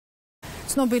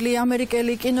ცნობილი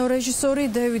ამერიკელი კინორეჟისორი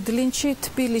დევიდ ლინჩი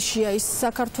თბილისშია. ის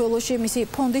საქართველოში მისი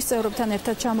ფონდის წევრებთან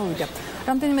ერთად ჩამოვიდა.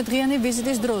 რამდენიმე დღიანი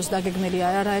ვიზიტის დროს დაგეგმილია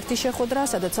არაერთი შეხვედრა,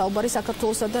 სადაც საუბარი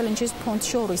საქართველოსა და ლინჩის ფონდს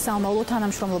შორის საომავლო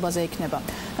თანამშრომლობაზე იქნება.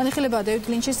 განიხილება დევიდ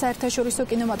ლინჩის საერთაშორისო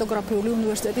კინემატოგრაფიული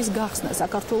უნივერსიტეტის გახსნა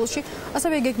საქართველოში,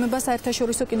 ასევე გეგმება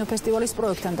საერთაშორისო კინოფესტივალის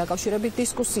პროექტთან დაკავშირებით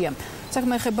დისკუსია.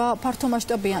 საქმე ეხება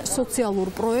ფართომასშტაბიან სოციალურ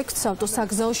პროექტს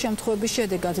ავტოსაგზაო შემთხვევების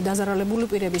შედეგად დაზარალებული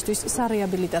პირებისთვის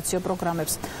სარეაბილიტაციო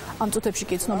პროგრამებს. ამ წუთებში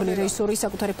კი ცნობილი რეჟისორი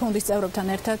საკუთარი ფონდის წევრებთან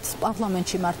ერთად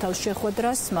პარლამენტში მართავს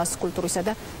შეხვედრას, მას კულტურისა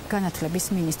და განათლების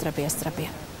მინისტრები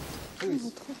ესწრებიან.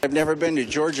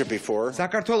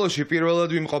 საქართველოში პირველად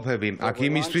ვიმყოფები. აქ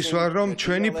იმისთვის ვარ, რომ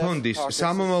ჩვენი ფონდის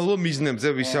სამომავლო მიზნებზე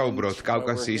ვისაუბროთ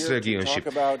კავკასიის რეგიონში.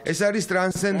 ეს არის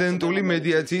ტრანსცენდენტული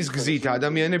მედიაციის გზით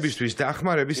ადამიანებისთვის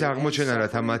დახმარების აღმოჩენა,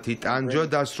 რათა მათი ტანჯვა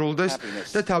დასრულდეს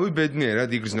და თავი ბედნიერად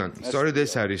იგრძნონ. სწორედ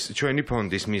ეს არის ჩვენი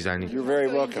ფონდის მიზანი.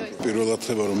 პირველად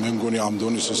ხდება, რომ მე მგონი ამ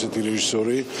დონის ესეთი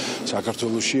რეჟისორი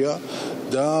საქართველოშია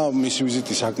და მისი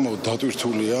ვიზიტი საკმაოდ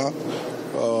დატვირთულია.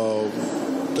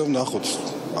 და ვნახოთ,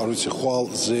 არ ვიცი, ხვალ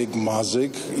ზეგ,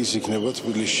 მაზეგ ის იქნება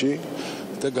თბილისში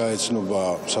და გაეცნობა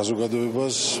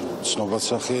საზოგადოებას,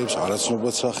 ცნობადსახეებს,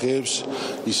 არაცნობადსახეებს,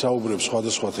 ისაუბრებს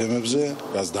სხვადასხვა თემებზე,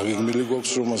 რაც დაგეგმილი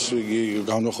გვაქვს, რომ ასე იგი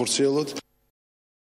განვახორციელოთ.